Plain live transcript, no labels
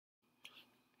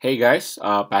Hey guys,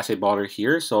 Baller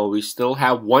here. So we still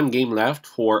have one game left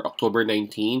for October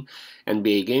 19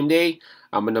 NBA Game Day.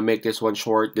 I'm gonna make this one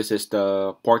short. This is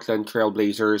the Portland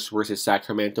Trailblazers versus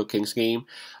Sacramento Kings game.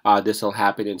 This will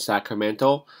happen in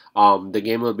Sacramento. The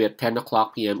game will be at 10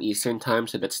 o'clock p.m. Eastern Time,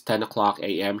 so that's 10 o'clock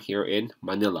a.m. here in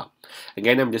Manila.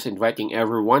 Again, I'm just inviting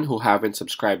everyone who haven't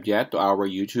subscribed yet to our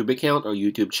YouTube account or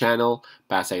YouTube channel,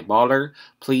 Baller.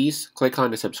 Please click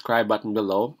on the subscribe button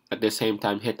below. At the same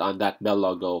time, hit on that bell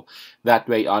logo. That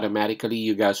way, automatically,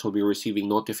 you guys will be receiving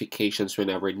notifications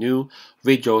whenever new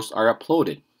videos are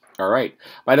uploaded. All right.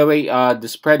 By the way, the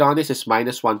spread on this is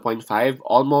minus 1.5,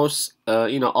 almost,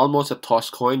 almost a toss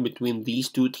coin between these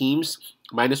two teams.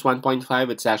 Minus 1.5,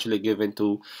 it's actually given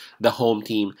to the home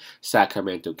team,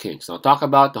 Sacramento Kings. Now, talk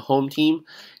about the home team.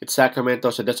 It's Sacramento,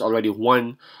 so that's already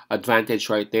one advantage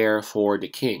right there for the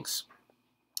Kings.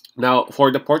 Now,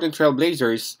 for the Portland Trail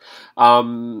Blazers,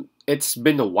 it's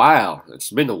been a while.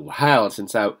 It's been a while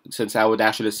since I would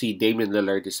actually see Damian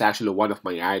Lillard. Is actually one of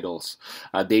my idols.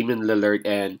 Damian Lillard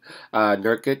and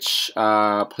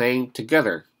Nurkic playing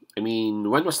together. I mean,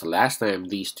 when was the last time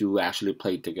these two actually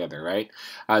played together, right?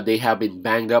 They have been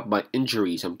banged up by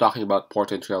injuries. I'm talking about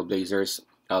Portland Trail Blazers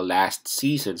last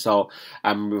season. So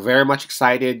I'm very much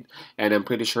excited, and I'm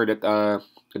pretty sure that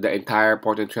the entire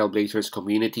Portland Trail Blazers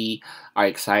community are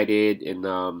excited and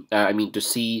to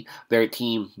see their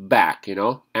team back.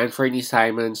 Anthony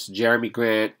Simons, Jeremy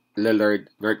Grant, Lillard,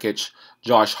 Nurkic,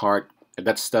 Josh Hart.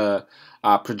 That's the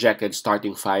projected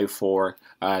starting five for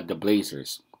the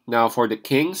Blazers. Now for the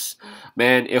Kings,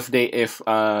 man, if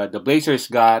the Blazers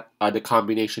got the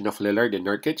combination of Lillard and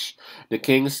Nurkic, the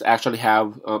Kings actually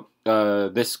have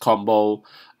this combo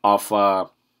of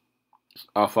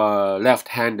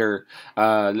left-handed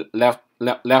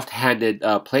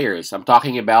players. I'm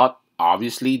talking about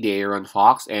obviously De'Aaron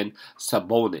Fox and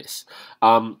Sabonis.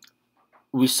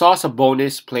 We saw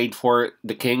Sabonis played for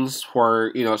the Kings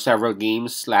for several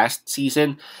games last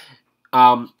season.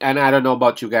 And I don't know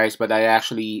about you guys, but I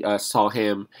actually saw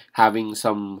him having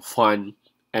some fun,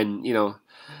 and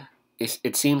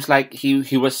it seems like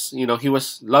he was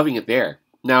loving it there.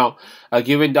 Now,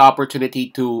 given the opportunity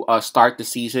to start the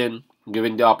season,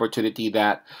 given the opportunity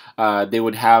that they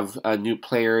would have new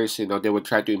players, they would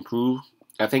try to improve.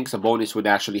 I think Sabonis would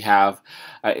actually have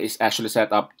is actually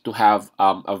set up to have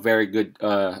a very good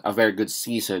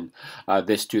season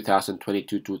this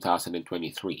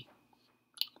 2022-2023.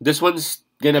 This one's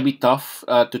gonna be tough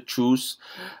to choose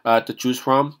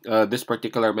from this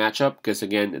particular matchup, because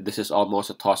again, this is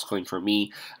almost a toss coin for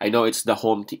me. I know it's the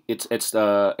home it's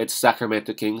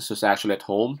Sacramento Kings who's actually at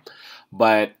home,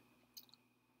 but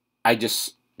I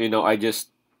just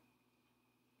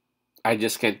I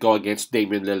just can't go against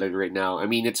Damian Lillard right now. I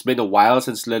mean, it's been a while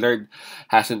since Lillard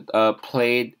hasn't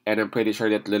played, and I'm pretty sure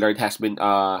that Lillard has been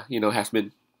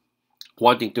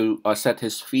wanting to set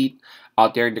his feet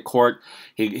out there in the court.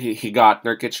 He got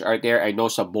Nurkic right there. I know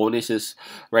Sabonis is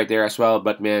right there as well,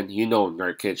 but man,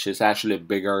 Nurkic is actually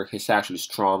bigger. He's actually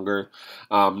stronger.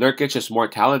 Nurkic is more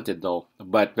talented though,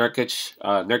 but Nurkic's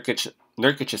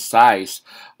size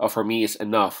for me is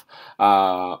enough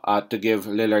to give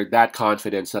Lillard that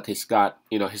confidence that he's got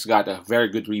a very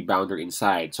good rebounder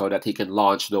inside, so that he can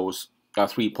launch those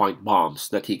 3-point bombs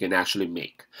that he can actually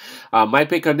make. My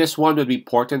pick on this one would be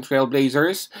Portland Trail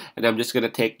Blazers, and I'm just going to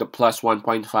take the plus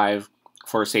 1.5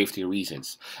 for safety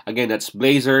reasons. Again, that's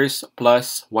Blazers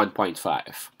plus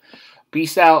 1.5.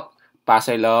 Peace out, pass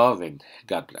I love, and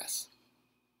God bless.